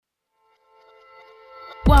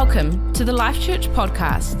Welcome to the Life Church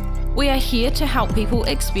podcast. We are here to help people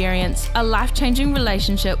experience a life-changing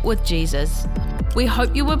relationship with Jesus. We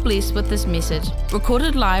hope you were blessed with this message,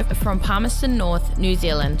 recorded live from Palmerston North, New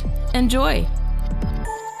Zealand. Enjoy.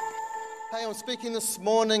 Hey, I'm speaking this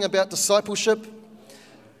morning about discipleship,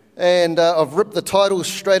 and I've ripped the title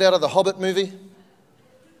straight out of the Hobbit movie.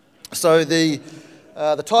 So the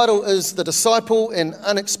title is The Disciple and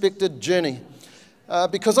Unexpected Journey.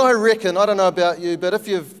 Because I reckon, I don't know about you, but if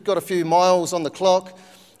you've got a few miles on the clock,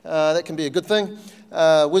 that can be a good thing,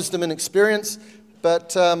 wisdom and experience.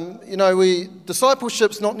 But,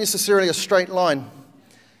 discipleship's not necessarily a straight line.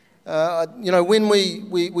 When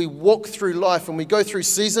we walk through life and we go through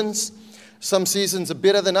seasons, some seasons are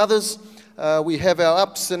better than others. We have our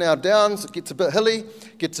ups and our downs. It gets a bit hilly,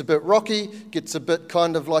 gets a bit rocky, gets a bit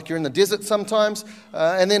kind of like you're in the desert sometimes.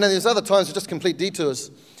 And then there's other times are just complete detours.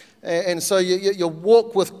 And so you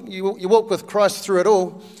walk with Christ through it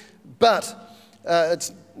all, but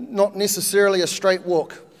it's not necessarily a straight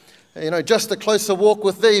walk. Just a closer walk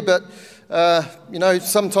with thee, but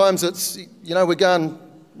sometimes it's we're going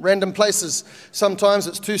random places. Sometimes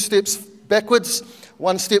it's 2 steps backwards,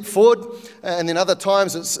 1 step forward, and then other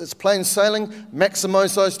times it's plain sailing.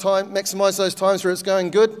 Maximize those times where it's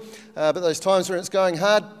going good, but those times where it's going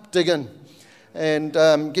hard, dig in. And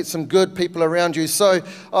get some good people around you. So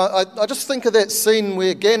I just think of that scene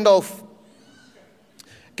where Gandalf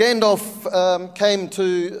came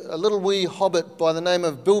to a little wee hobbit by the name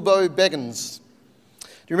of Bilbo Baggins. Do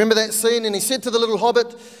you remember that scene? And he said to the little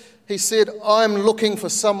hobbit, he said, "I'm looking for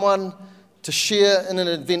someone to share in an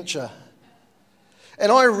adventure."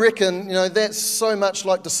 And I reckon, that's so much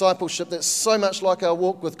like discipleship, that's so much like our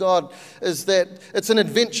walk with God, is that it's an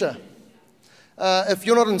adventure. If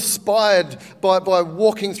you're not inspired by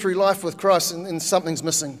walking through life with Christ, and something's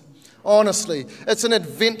missing. Honestly, it's an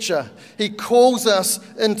adventure. He calls us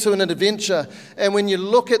into an adventure. And when you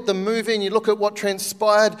look at the movie and you look at what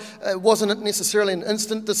transpired, it wasn't necessarily an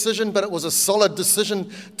instant decision, but it was a solid decision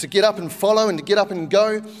to get up and follow and to get up and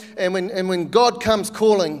go. And when God comes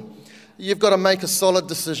calling, you've got to make a solid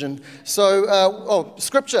decision. So,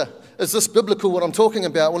 Scripture, is this biblical what I'm talking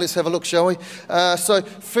about? Well, let's have a look, shall we? So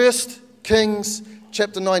 1 Kings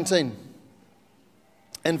chapter 19.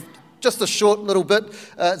 And just a short little bit,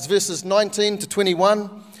 it's verses 19 to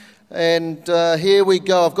 21. And here we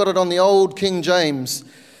go. I've got it on the old King James,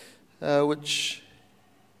 1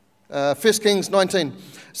 Kings 19.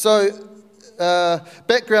 So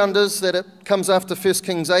background is that it comes after 1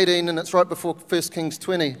 Kings 18 and it's right before 1 Kings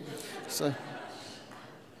 20. So,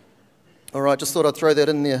 all right, just thought I'd throw that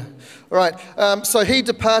in there. All right, so he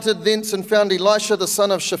departed thence and found Elisha the son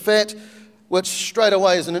of Shaphat, which straight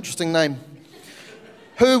away is an interesting name,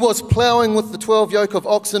 who was ploughing with the 12 yoke of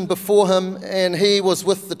oxen before him, and he was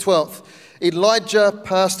with the 12th. Elijah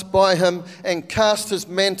passed by him and cast his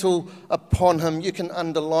mantle upon him. You can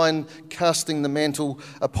underline casting the mantle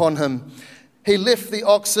upon him. He left the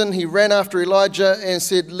oxen, he ran after Elijah and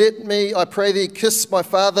said, "Let me, I pray thee, kiss my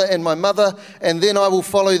father and my mother, and then I will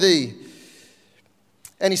follow thee."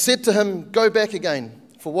 And he said to him, "Go back again,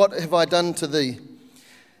 for what have I done to thee?"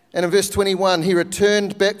 And in verse 21, he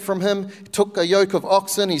returned back from him, took a yoke of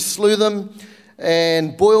oxen, he slew them,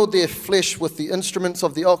 and boiled their flesh with the instruments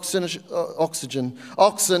of the oxen,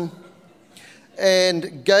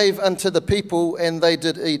 and gave unto the people, and they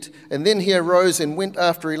did eat. And then he arose and went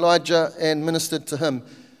after Elijah and ministered to him.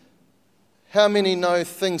 How many know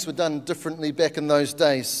things were done differently back in those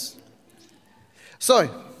days? So,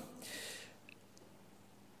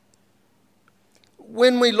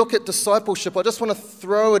 when we look at discipleship, I just want to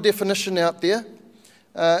throw a definition out there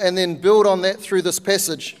and then build on that through this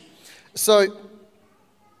passage. So,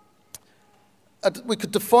 we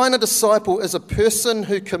could define a disciple as a person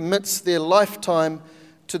who commits their lifetime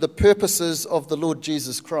to the purposes of the Lord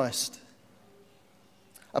Jesus Christ.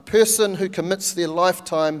 A person who commits their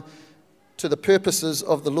lifetime to the purposes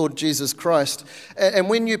of the Lord Jesus Christ. And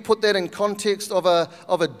when you put that in context of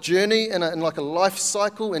a journey and like a life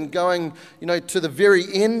cycle and going, to the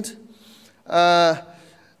very end, and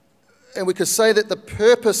we could say that the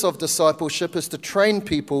purpose of discipleship is to train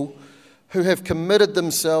people who have committed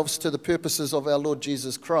themselves to the purposes of our Lord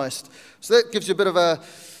Jesus Christ. So that gives you a bit of a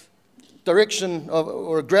direction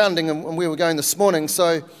or a grounding on where we're going this morning.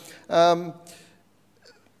 So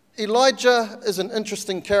Elijah is an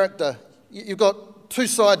interesting character. You've got 2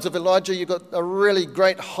 sides of Elijah. You've got a really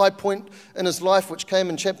great high point in his life, which came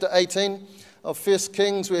in chapter 18 of 1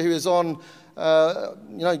 Kings, where he was on,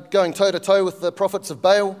 going toe-to-toe with the prophets of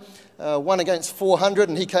Baal, 1 against 400,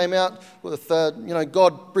 and he came out with,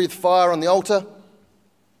 God breathed fire on the altar.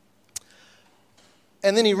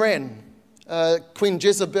 And then he ran. Queen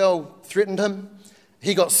Jezebel threatened him.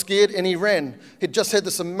 He got scared and he ran. He'd just had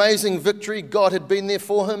this amazing victory. God had been there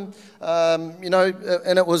for him, and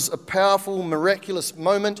it was a powerful, miraculous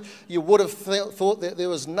moment. You would have thought that there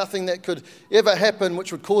was nothing that could ever happen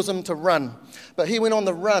which would cause him to run. But he went on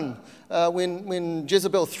the run when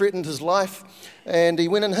Jezebel threatened his life, and he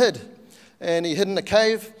went and hid. And he hid in a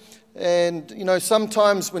cave. And,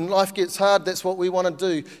 sometimes when life gets hard, that's what we want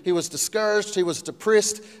to do. He was discouraged, he was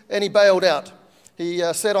depressed, and he bailed out. He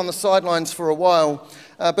sat on the sidelines for a while,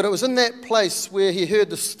 but it was in that place where he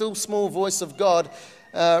heard the still small voice of God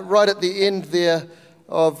right at the end there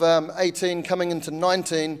of 18 coming into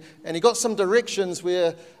 19, and he got some directions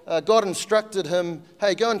where God instructed him,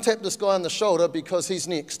 hey, go and tap this guy on the shoulder because he's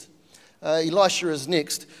next. Elisha is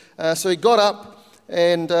next. So he got up,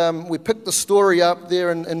 and we picked the story up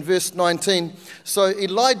there in verse 19. So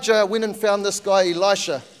Elijah went and found this guy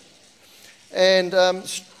Elisha, and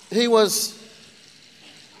he was...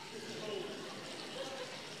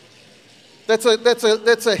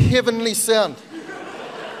 That's a heavenly sound.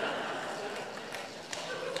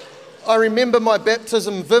 I remember my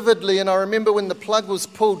baptism vividly, and I remember when the plug was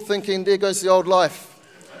pulled thinking, there goes the old life.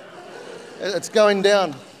 It's going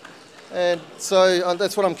down. And so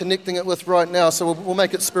that's what I'm connecting it with right now, so we'll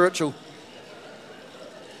make it spiritual.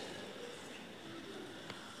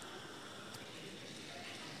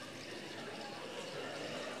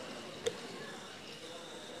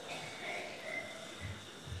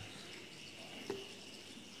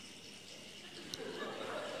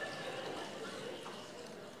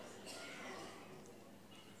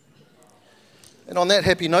 And on that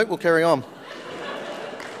happy note, we'll carry on.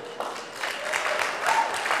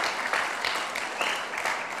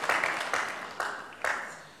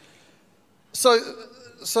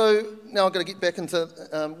 So now I've got to get back into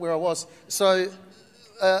where I was. So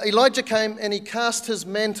Elijah came and he cast his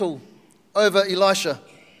mantle over Elisha.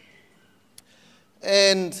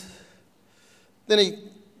 And then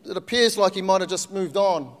it appears like he might have just moved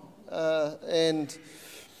on. And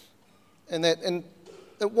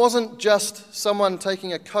it wasn't just someone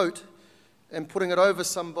taking a coat and putting it over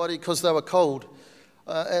somebody because they were cold.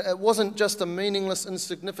 It wasn't just a meaningless,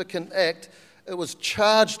 insignificant act. It was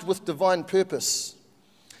charged with divine purpose.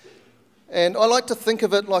 And I like to think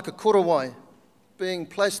of it like a korowai being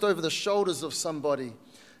placed over the shoulders of somebody.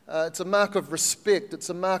 It's a mark of respect.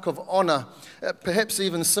 It's a mark of honor. It perhaps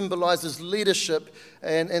even symbolizes leadership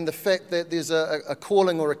and the fact that there's a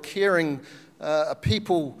calling or a caring, a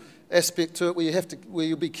people aspect to it where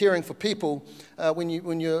you'll be caring for people when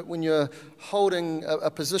you're holding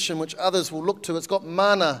a position which others will look to. It's got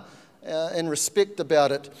mana and respect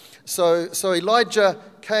about it. So Elijah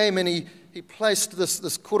came and he placed this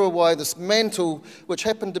korowai, this mantle, which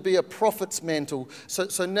happened to be a prophet's mantle.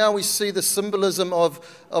 So now we see the symbolism of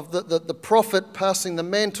the prophet passing the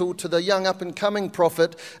mantle to the young up-and-coming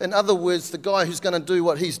prophet. In other words, the guy who's going to do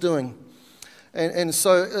what he's doing. And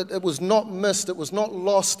so it was not missed, it was not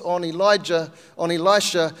lost on Elisha,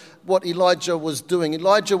 what Elijah was doing.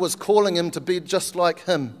 Elijah was calling him to be just like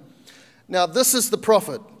him. Now, this is the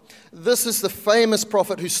prophet. This is the famous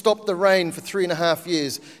prophet who stopped the rain for 3.5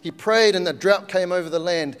 years. He prayed and the drought came over the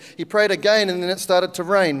land. He prayed again and then it started to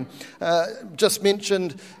rain. Just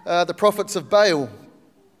mentioned the prophets of Baal.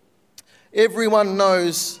 Everyone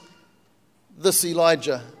knows this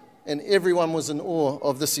Elijah, and everyone was in awe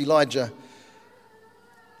of this Elijah.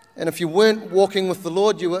 And if you weren't walking with the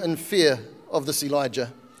Lord, you were in fear of this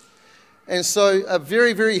Elijah. And so a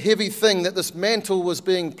very, very heavy thing that this mantle was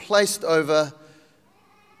being placed over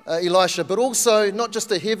Elisha, but also not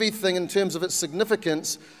just a heavy thing in terms of its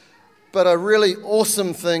significance, but a really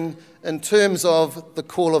awesome thing in terms of the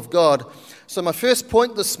call of God. So my first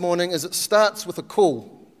point this morning is it starts with a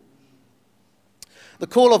call. The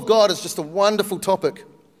call of God is just a wonderful topic.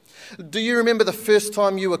 Do you remember the first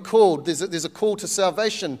time you were called? There's a call to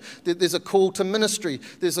salvation. There's a call to ministry.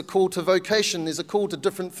 There's a call to vocation. There's a call to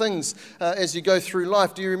different things as you go through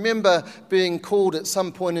life. Do you remember being called at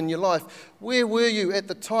some point in your life? Where were you at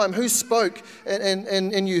the time? Who spoke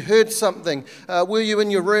and you heard something? Were you in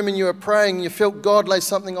your room and you were praying and you felt God lay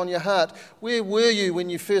something on your heart? Where were you when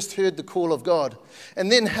you first heard the call of God? And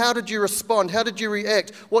then how did you respond? How did you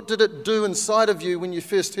react? What did it do inside of you when you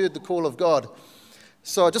first heard the call of God?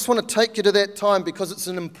 So I just want to take you to that time because it's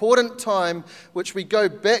an important time which we go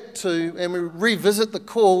back to and we revisit the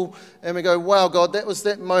call and we go, wow, God, that was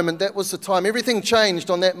that moment, that was the time. Everything changed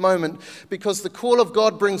on that moment because the call of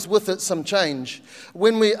God brings with it some change.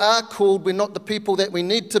 When we are called, we're not the people that we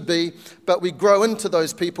need to be, but we grow into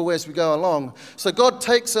those people as we go along. So God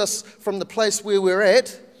takes us from the place where we're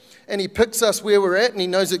at and He picks us where we're at and He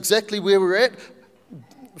knows exactly where we're at.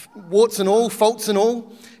 warts and all, faults and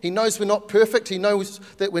all. He knows we're not perfect. He knows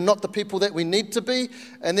that we're not the people that we need to be.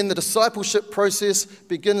 And then the discipleship process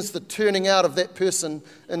begins the turning out of that person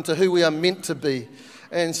into who we are meant to be.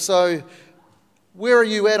 And so, where are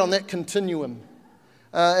you at on that continuum?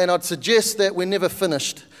 And I'd suggest that we're never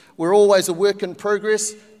finished. We're always a work in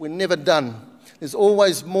progress. We're never done. There's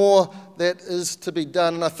always more that is to be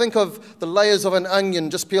done. And I think of the layers of an onion.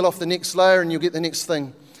 Just peel off the next layer and you'll get the next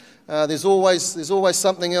thing. There's always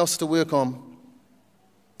something else to work on.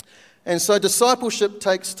 And so discipleship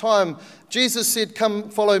takes time. Jesus said, "Come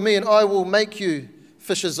follow me and I will make you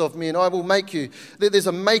fishers of men. I will make you." There's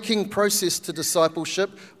a making process to discipleship.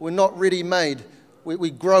 We're not ready-made. We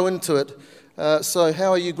grow into it. So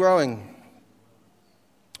how are you growing?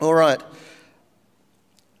 All right.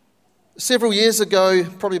 Several years ago,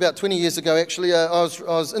 probably about 20 years ago actually, I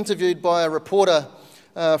was interviewed by a reporter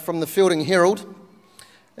from the Fielding Herald.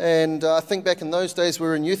 And I think back in those days we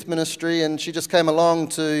were in youth ministry, and she just came along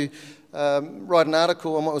to write an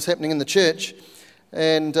article on what was happening in the church.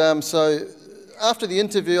 And so after the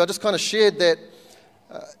interview, I just kind of shared that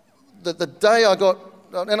the day I got,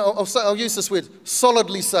 and I'll use this word,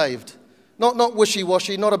 solidly saved. Not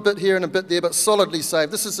wishy-washy, not a bit here and a bit there, but solidly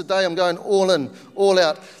saved. This is the day I'm going all in, all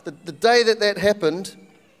out. The day that happened,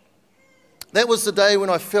 that was the day when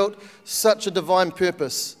I felt such a divine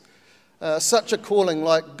purpose. Such a calling,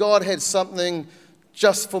 like God had something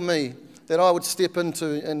just for me that I would step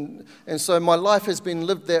into. And so my life has been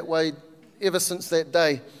lived that way ever since that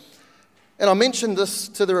day. And I mentioned this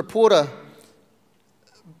to the reporter,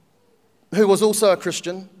 who was also a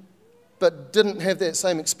Christian, but didn't have that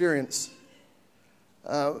same experience.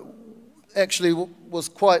 Actually was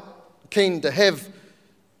quite keen to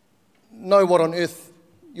know what on earth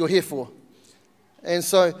you're here for. And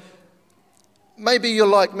so maybe you're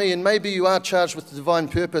like me, and maybe you are charged with the divine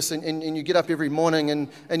purpose, and you get up every morning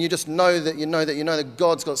and you just know that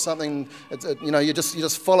God's got something. You're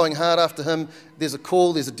just following hard after Him. There's a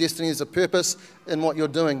call, there's a destiny, there's a purpose in what you're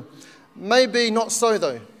doing. Maybe not so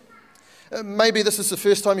though. Maybe this is the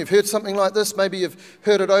first time you've heard something like this. Maybe you've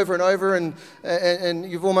heard it over and over, and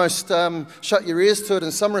you've almost shut your ears to it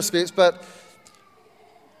in some respects. But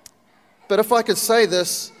if I could say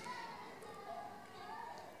this.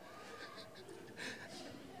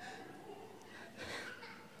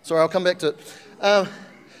 Sorry, I'll come back to it.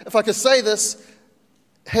 If I could say this,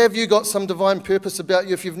 have you got some divine purpose about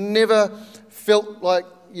you? If you've never felt like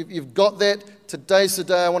you've got that, today's the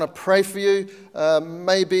day. I want to pray for you,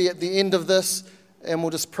 maybe at the end of this, and we'll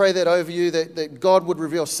just pray that over you, that God would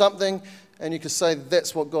reveal something, and you could say,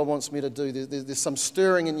 that's what God wants me to do. There's some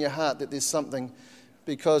stirring in your heart that there's something,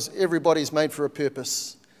 because everybody's made for a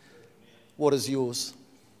purpose. What is yours?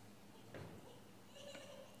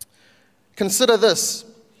 Consider this.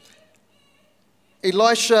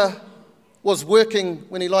 Elisha was working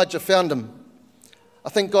when Elijah found him. I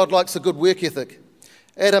think God likes a good work ethic.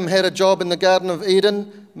 Adam had a job in the Garden of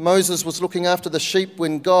Eden. Moses was looking after the sheep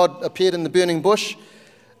when God appeared in the burning bush.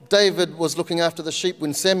 David was looking after the sheep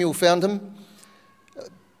when Samuel found him.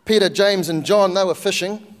 Peter, James, and John, they were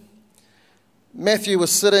fishing. Matthew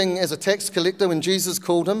was sitting as a tax collector when Jesus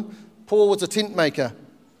called him. Paul was a tent maker.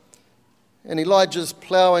 And Elijah's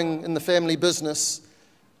ploughing in the family business,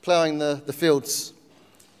 ploughing the fields.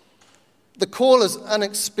 The call is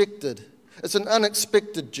unexpected. It's an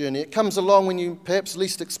unexpected journey. It comes along when you perhaps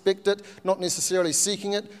least expect it, not necessarily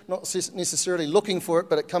seeking it, not necessarily looking for it,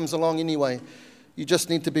 but it comes along anyway. You just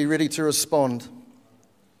need to be ready to respond.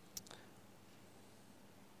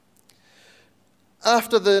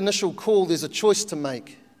 After the initial call, there's a choice to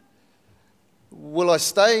make. Will I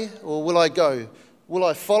stay or will I go? Will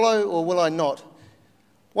I follow or will I not?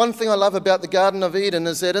 One thing I love about the Garden of Eden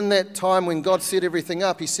is that in that time when God set everything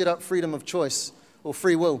up, He set up freedom of choice or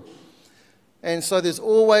free will. And so there's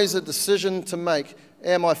always a decision to make.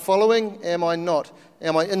 Am I following? Am I not?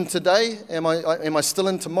 Am I in today? Am I still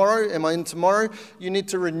in tomorrow? Am I in tomorrow? You need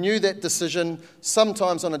to renew that decision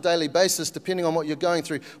sometimes on a daily basis, depending on what you're going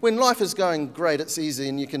through. When life is going great, it's easy,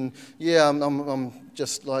 and you can, I'm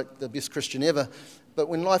just like the best Christian ever. But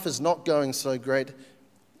when life is not going so great,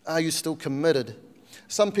 are you still committed?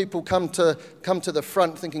 Some people come to the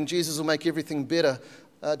front thinking Jesus will make everything better.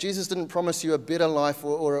 Jesus didn't promise you a better life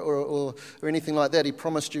or anything like that. He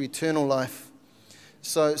promised you eternal life.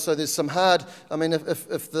 So there's some hard. I mean,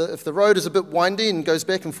 if the road is a bit windy and goes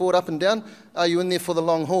back and forward, up and down, are you in there for the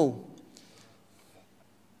long haul?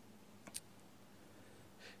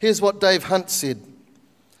 Here's what Dave Hunt said.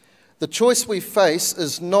 The choice we face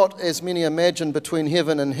is not, as many imagine, between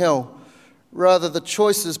heaven and hell. Rather, the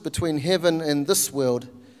choice is between heaven and this world.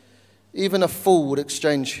 Even a fool would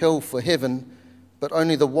exchange hell for heaven, but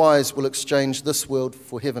only the wise will exchange this world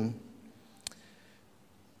for heaven.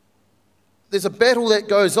 There's a battle that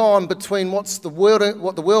goes on between what the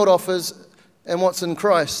world offers and what's in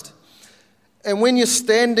Christ. And when you're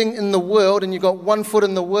standing in the world and you've got one foot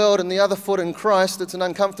in the world and the other foot in Christ, it's an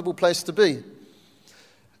uncomfortable place to be.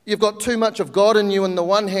 You've got too much of God in you on the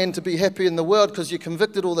one hand to be happy in the world because you're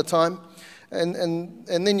convicted all the time. And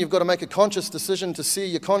then you've got to make a conscious decision to see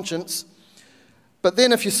your conscience. But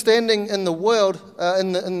then if you're standing in the world,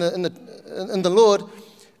 in the Lord,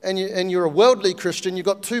 and you're a worldly Christian, you've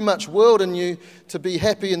got too much world in you to be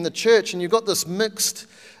happy in the church, and you've got this mixed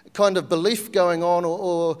kind of belief going on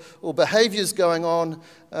or behaviors going on,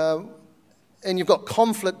 and you've got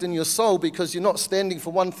conflict in your soul because you're not standing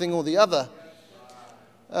for one thing or the other.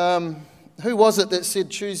 Who was it that said,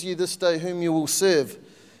 "Choose ye this day whom you will serve"?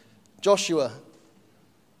 Joshua.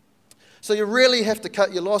 So you really have to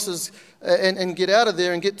cut your losses and get out of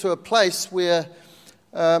there and get to a place where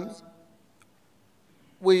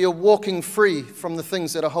you're walking free from the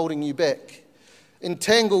things that are holding you back.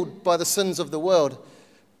 Entangled by the sins of the world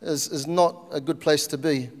is not a good place to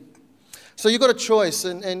be. So you've got a choice,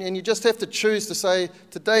 and you just have to choose to say,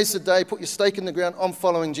 today's the day, put your stake in the ground, I'm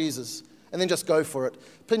following Jesus. And then just go for it.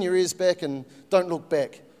 Pin your ears back and don't look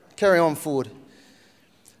back. Carry on forward.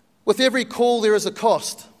 With every call, there is a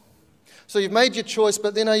cost. So you've made your choice,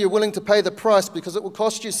 but then are you willing to pay the price because it will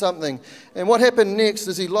cost you something? And what happened next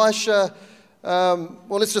is Elisha,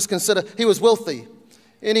 let's just consider, he was wealthy.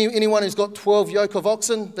 Anyone who's got 12 yoke of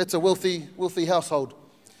oxen, that's a wealthy household.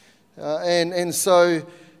 And so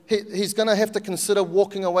he's going to have to consider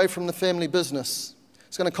walking away from the family business.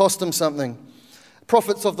 It's going to cost him something.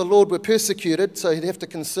 Prophets of the Lord were persecuted, so he'd have to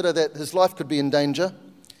consider that his life could be in danger.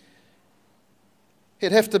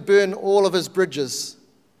 He'd have to burn all of his bridges.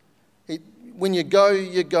 When you go,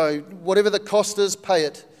 you go. Whatever the cost is, pay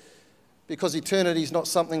it, because eternity is not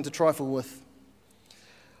something to trifle with.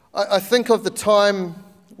 I think of the time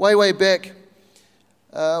way back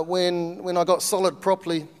when I got solid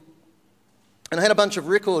properly, and I had a bunch of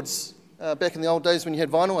records back in the old days when you had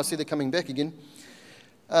vinyl. I see they're coming back again.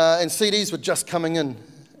 And CDs were just coming in,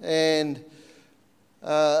 and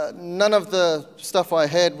none of the stuff I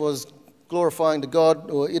had was glorifying to God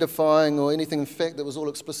or edifying or anything. In fact, it was all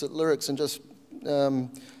explicit lyrics and just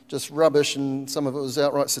rubbish, and some of it was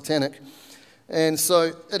outright satanic. And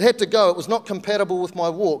so it had to go. It was not compatible with my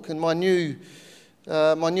walk and my new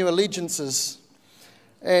allegiances.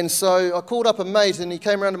 And so I called up a mate, and he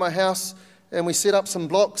came around to my house, and we set up some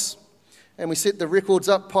blocks, and we set the records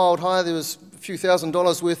up piled high. There was a few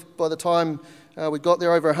 $1,000s worth by the time we got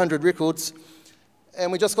there, over 100 records.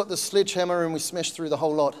 And we just got this sledgehammer and we smashed through the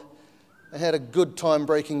whole lot. I had a good time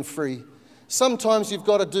breaking free. Sometimes you've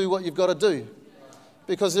got to do what you've got to do,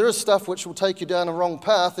 because there is stuff which will take you down a wrong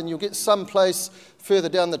path, and you'll get someplace further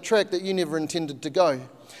down the track that you never intended to go.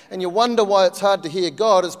 And you wonder why it's hard to hear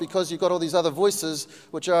God is because you've got all these other voices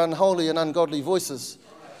which are unholy and ungodly voices.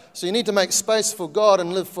 So you need to make space for God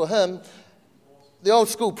and live for Him. The old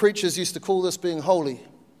school preachers used to call this being holy.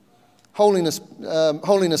 Holiness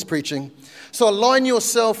preaching. So align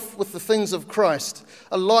yourself with the things of Christ.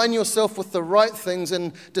 Align yourself with the right things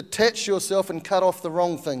and detach yourself and cut off the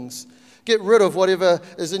wrong things. Get rid of whatever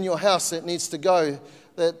is in your house that needs to go,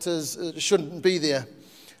 that shouldn't be there.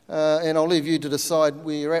 And I'll leave you to decide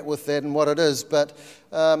where you're at with that and what it is. But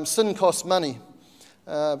sin costs money,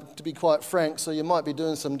 to be quite frank. So you might be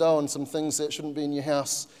doing some dough on some things that shouldn't be in your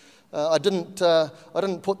house. I didn't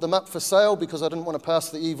put them up for sale because I didn't want to pass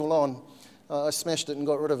the evil on. I smashed it and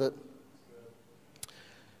got rid of it.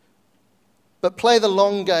 But play the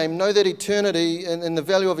long game. Know that eternity and the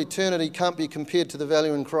value of eternity can't be compared to the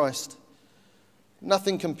value in Christ.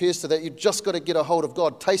 Nothing compares to that. You've just got to get a hold of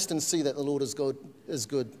God. Taste and see that the Lord is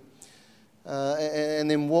good. And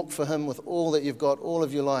then walk for Him with all that you've got, all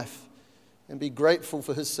of your life. And be grateful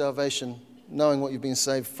for His salvation, knowing what you've been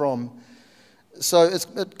saved from. So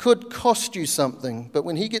it could cost you something, but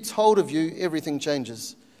when He gets hold of you, everything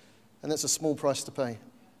changes. And that's a small price to pay.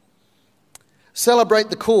 Celebrate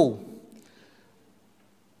the call.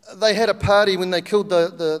 They had a party when they killed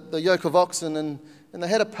the yoke of oxen, and they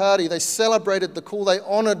had a party. They celebrated the call. They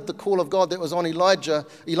honored the call of God that was on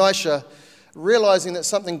Elisha, realizing that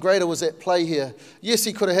something greater was at play here. Yes,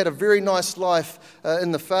 he could have had a very nice life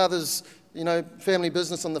in the father's family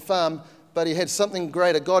business on the farm, but he had something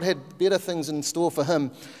greater. God had better things in store for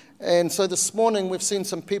him. And so this morning we've seen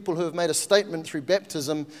some people who have made a statement through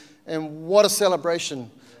baptism, and what a celebration.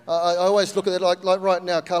 I always look at it like right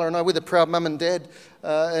now, Carla and I, we're the proud mum and dad,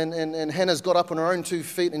 and Hannah's got up on her own 2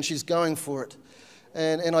 feet and she's going for it.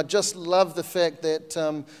 And I just love the fact that,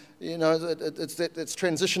 it's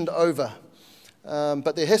transitioned over.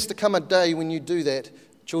 But there has to come a day when you do that,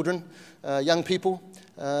 children, young people.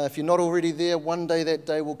 If you're not already there, one day that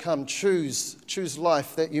day will come. Choose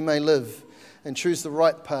life that you may live, and choose the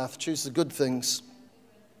right path, choose the good things.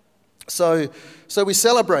 So we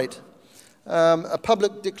celebrate a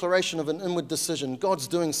public declaration of an inward decision. God's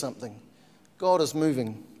doing something. God is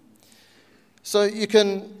moving. So you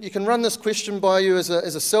can run this question by you as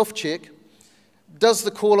a self-check. Does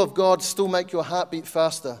the call of God still make your heart beat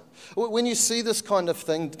faster? When you see this kind of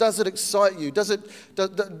thing, does it excite you?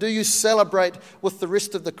 Do you celebrate with the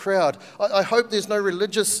rest of the crowd? I hope there's no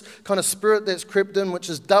religious kind of spirit that's crept in which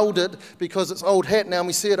has dulled it because it's old hat now and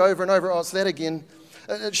we see it over and over. Oh, it's that again.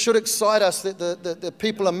 It should excite us that the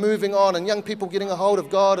people are moving on and young people getting a hold of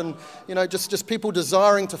God and, just people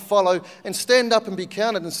desiring to follow and stand up and be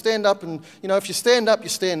counted and stand up and, if you stand up, you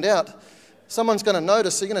stand out. Someone's going to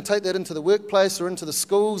notice, so you're going to take that into the workplace or into the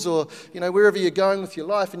schools or, wherever you're going with your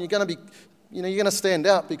life, and you're going to be, you're going to stand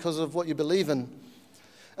out because of what you believe in.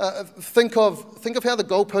 Think of how the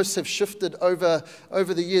goalposts have shifted over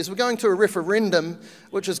the years. We're going to a referendum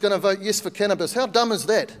which is going to vote yes for cannabis. How dumb is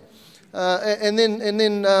that? And then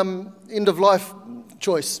end of life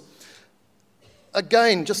choice.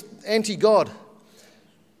 Again, just anti-God.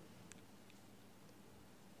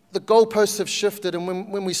 The goalposts have shifted, and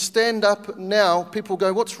when we stand up now, people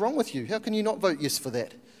go, what's wrong with you? How can you not vote yes for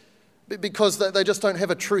that? Because they just don't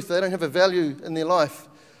have a truth. They don't have a value in their life.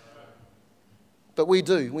 But we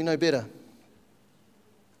do. We know better.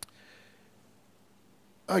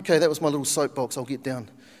 Okay, that was my little soapbox. I'll get down.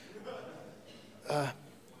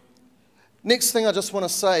 Next thing I just want to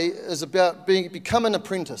say is about become an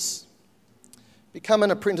apprentice. Become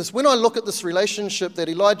an apprentice. When I look at this relationship that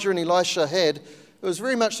Elijah and Elisha had, it was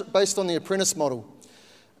very much based on the apprentice model.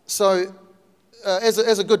 So, as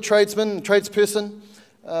a good tradesperson,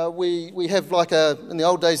 we have in the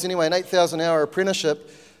old days anyway, an 8,000-hour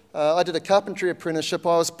apprenticeship. I did a carpentry apprenticeship.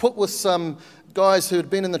 I was put with some guys who had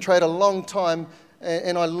been in the trade a long time,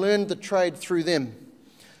 and I learned the trade through them.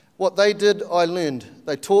 What they did, I learned.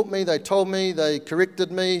 They taught me, they told me, they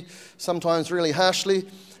corrected me, sometimes really harshly,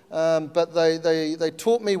 but they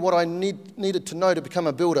taught me what I needed to know to become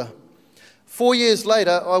a builder. 4 years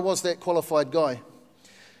later, I was that qualified guy.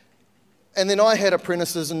 And then I had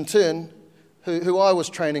apprentices in turn who I was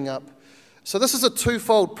training up. So this is a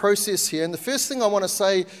twofold process here. And the first thing I want to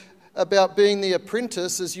say about being the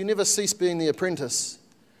apprentice is you never cease being the apprentice.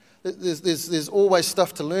 There's always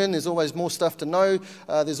stuff to learn. There's always more stuff to know.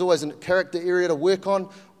 There's always a character area to work on.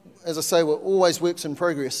 As I say, we're always works in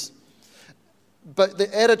progress. But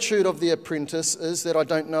the attitude of the apprentice is that I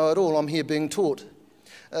don't know it all. I'm here being taught.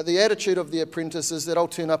 The attitude of the apprentice is that I'll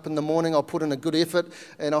turn up in the morning, I'll put in a good effort,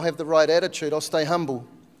 and I'll have the right attitude. I'll stay humble.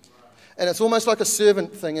 And it's almost like a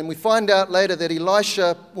servant thing. And we find out later that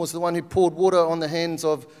Elisha was the one who poured water on the hands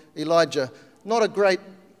of Elijah. Not a great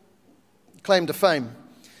claim to fame.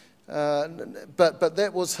 But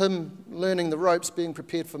that was him learning the ropes, being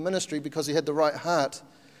prepared for ministry because he had the right heart.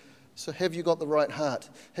 So have you got the right heart?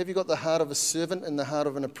 Have you got the heart of a servant and the heart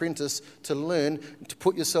of an apprentice to learn, to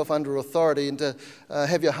put yourself under authority and to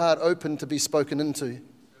have your heart open to be spoken into?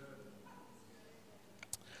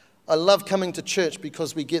 I love coming to church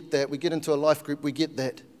because we get that. We get into a life group, we get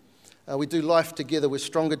that. We do life together, we're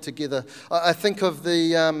stronger together. I think of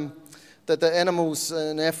the animals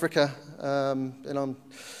in Africa, and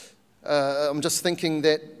I'm just thinking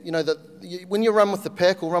that, when you run with the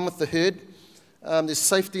pack or run with the herd, there's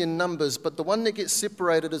safety in numbers, but the one that gets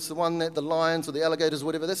separated is the one that the lions or the alligators or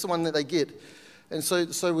whatever, that's the one that they get. And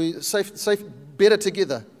so we safe better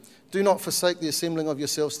together. Do not forsake the assembling of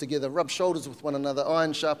yourselves together. Rub shoulders with one another.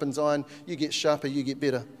 Iron sharpens iron. You get sharper, you get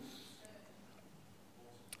better.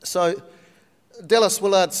 So Dallas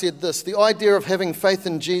Willard said this: the idea of having faith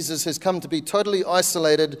in Jesus has come to be totally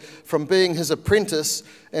isolated from being his apprentice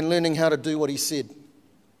and learning how to do what he said.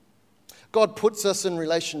 God puts us in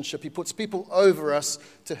relationship. He puts people over us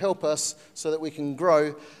to help us so that we can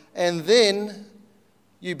grow. And then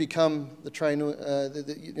you become the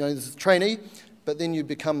trainee, but then you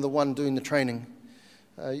become the one doing the training.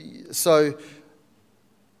 So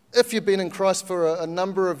if you've been in Christ for a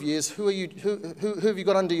number of years, who have you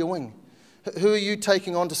got under your wing? Who are you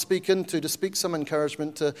taking on to speak into, to speak some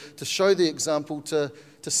encouragement, to show the example, to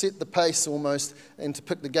set the pace almost, and to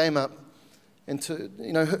pick the game up? And to,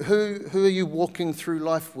 who are you walking through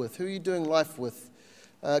life with? Who are you doing life with?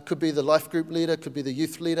 Could be the life group leader, could be the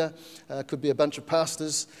youth leader, could be a bunch of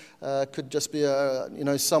pastors, could just be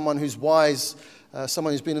someone who's wise,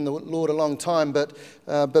 someone who's been in the Lord a long time. But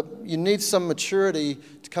you need some maturity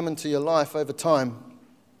to come into your life over time.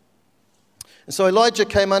 And so Elijah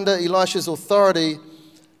came under Elisha's authority,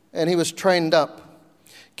 and he was trained up.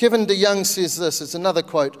 Kevin DeYoung says this, it's another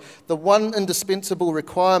quote, "The one indispensable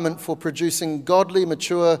requirement for producing godly,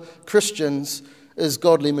 mature Christians is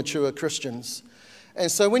godly, mature Christians."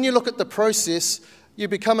 And so when you look at the process, you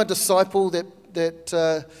become a disciple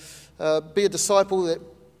be a disciple that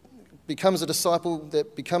becomes a disciple,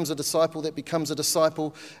 that becomes a disciple, that becomes a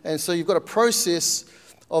disciple. And so you've got a process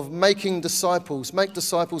of making disciples. Make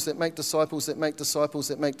disciples that make disciples that make disciples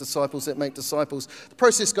that make disciples that make disciples. The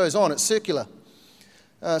process goes on. It's circular.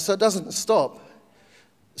 So it doesn't stop.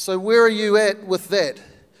 So where are you at with that?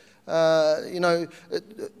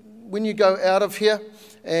 When you go out of here,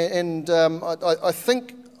 I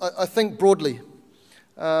think broadly.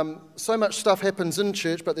 So much stuff happens in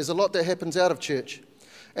church, but there's a lot that happens out of church.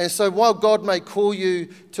 And so while God may call you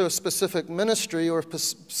to a specific ministry or a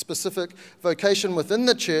specific vocation within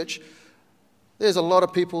the church, there's a lot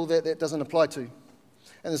of people that doesn't apply to.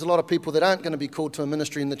 And there's a lot of people that aren't going to be called to a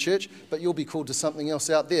ministry in the church, but you'll be called to something else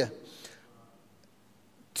out there.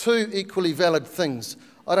 Two equally valid things.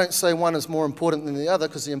 I don't say one is more important than the other,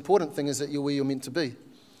 because the important thing is that you're where you're meant to be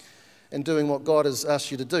and doing what God has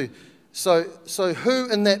asked you to do. So who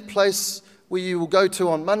in that place where you will go to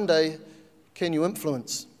on Monday can you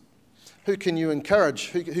influence? Who can you encourage?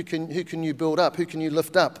 Who can you build up? Who can you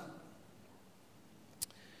lift up?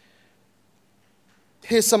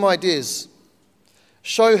 Here's some ideas.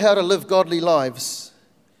 Show how to live godly lives.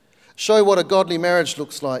 Show what a godly marriage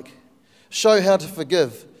looks like. Show how to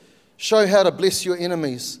forgive. Show how to bless your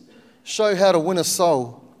enemies. Show how to win a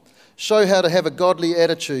soul. Show how to have a godly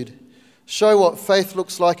attitude. Show what faith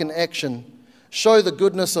looks like in action. Show the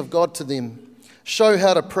goodness of God to them. Show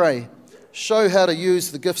how to pray. Show how to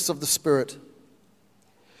use the gifts of the Spirit.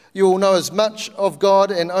 You will know as much of God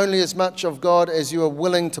and only as much of God as you are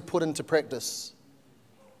willing to put into practice.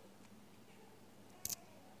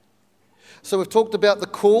 So we've talked about the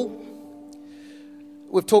call.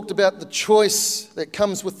 We've talked about the choice that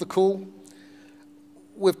comes with the call.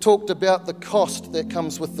 We've talked about the cost that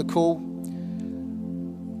comes with the call.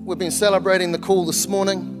 We've been celebrating the call this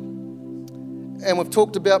morning. And we've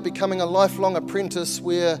talked about becoming a lifelong apprentice,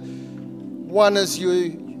 where one is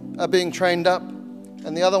you are being trained up,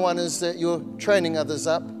 and the other one is that you're training others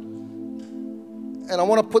up. And I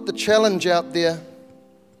want to put the challenge out there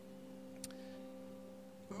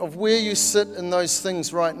of where you sit in those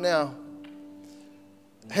things right now.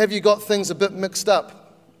 Have you got things a bit mixed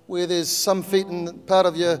up, where there's some feet in part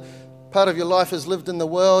of your life has lived in the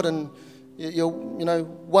world, and you're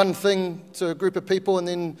one thing to a group of people and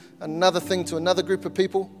then another thing to another group of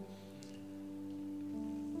people?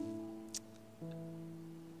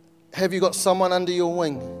 Have you got someone under your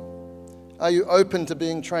wing? Are you open to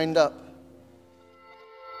being trained up?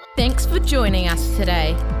 Thanks for joining us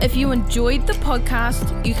today. If you enjoyed the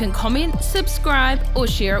podcast, you can comment, subscribe, or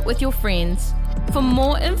share it with your friends. For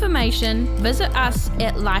more information, visit us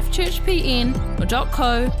at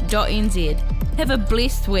lifechurchpn.co.nz. Have a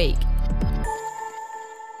blessed week.